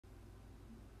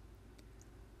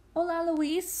Hola,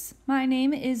 Luis. My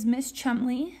name is Miss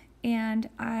Chumley, and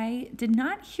I did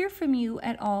not hear from you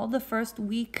at all the first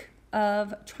week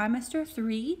of trimester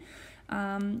 3.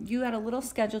 You had a little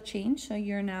schedule change, so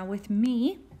you're now with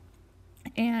me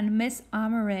and Miss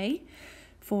Amare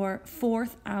for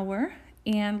 4th hour,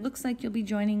 and looks like you'll be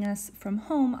joining us from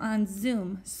home on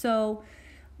Zoom. So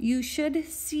you should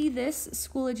see this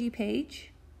Schoology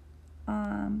page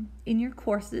in your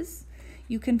courses.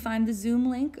 You can find the Zoom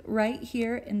link right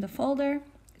here in the folder.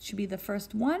 It should be the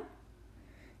first one.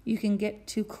 You can get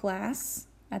to class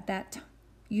at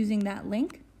using that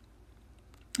link.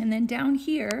 And then down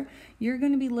here, you're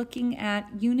going to be looking at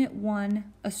Unit 1,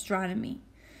 Astronomy.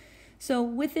 So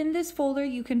within this folder,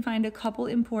 you can find a couple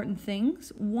important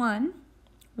things. One,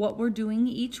 what we're doing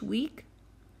each week,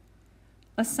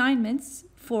 assignments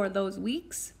for those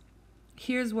weeks.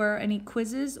 Here's where any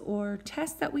quizzes or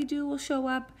tests that we do will show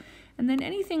up. And then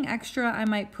anything extra I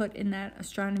might put in that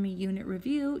astronomy unit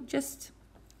review just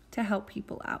to help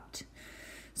people out.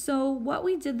 So what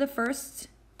we did the first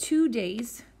 2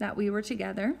 days that we were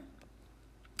together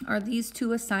are these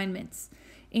 2 assignments,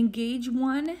 Engage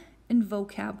 1 and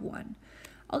Vocab 1.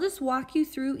 I'll just walk you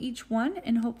through each one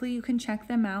and hopefully you can check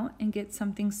them out and get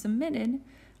something submitted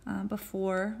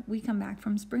before we come back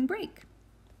from spring break.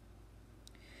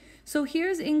 So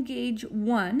here's Engage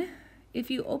 1.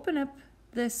 If you open up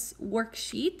this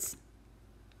worksheet,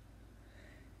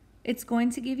 it's going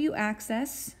to give you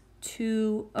access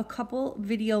to a couple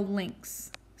video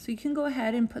links. So you can go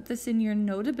ahead and put this in your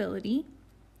Notability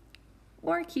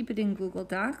or keep it in Google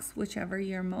Docs, whichever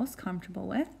you're most comfortable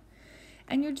with.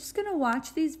 And you're just going to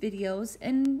watch these videos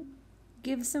and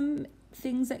give some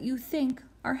things that you think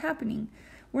are happening.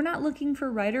 We're not looking for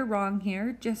right or wrong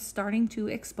here, just starting to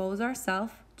expose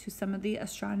ourselves to some of the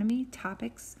astronomy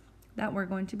topics that we're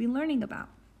going to be learning about.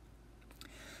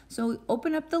 So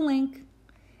open up the link,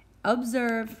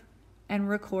 observe, and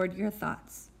record your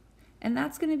thoughts. And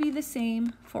that's going to be the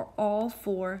same for all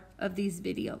 4 of these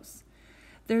videos.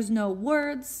 There's no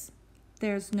words,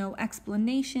 there's no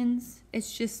explanations,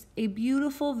 it's just a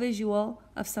beautiful visual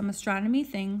of some astronomy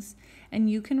things, and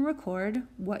you can record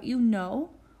what you know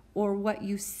or what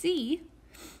you see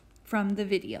from the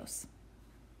videos.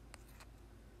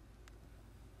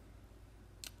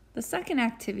 The second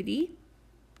activity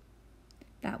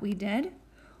that we did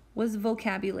was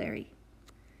vocabulary.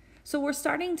 So we're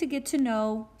starting to get to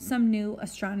know some new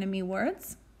astronomy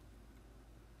words.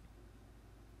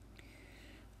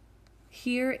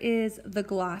 Here is the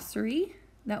glossary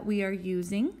that we are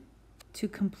using to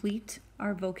complete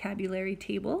our vocabulary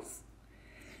tables.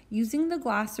 Using the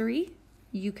glossary,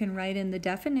 you can write in the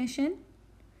definition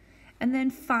and then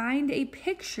find a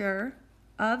picture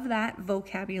of that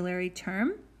vocabulary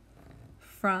term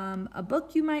from a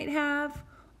book you might have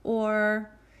or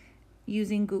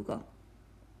using Google.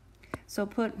 So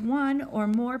put 1 or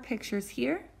more pictures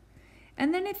here.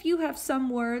 And then if you have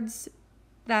some words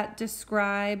that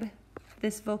describe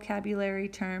this vocabulary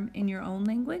term in your own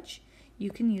language,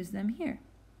 you can use them here.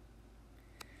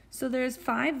 So there's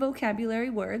 5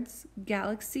 vocabulary words: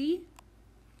 galaxy,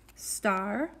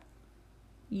 star,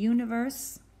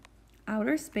 universe,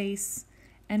 outer space,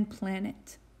 and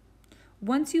planet.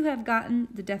 Once you have gotten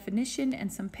the definition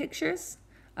and some pictures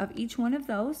of each one of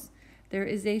those, there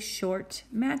is a short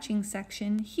matching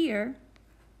section here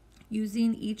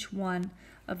using each one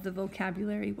of the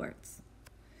vocabulary words.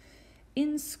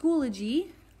 In Schoology,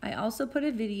 I also put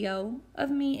a video of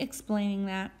me explaining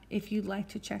that if you'd like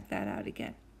to check that out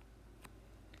again.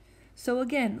 So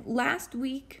again, last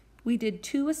week we did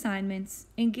 2 assignments,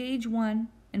 Engage 1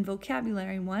 and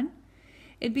Vocabulary 1.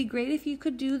 It'd be great if you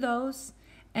could do those,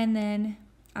 and then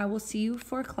I will see you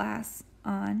for class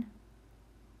on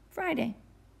Friday.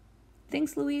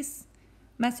 Thanks, Luis.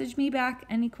 Message me back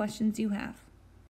any questions you have.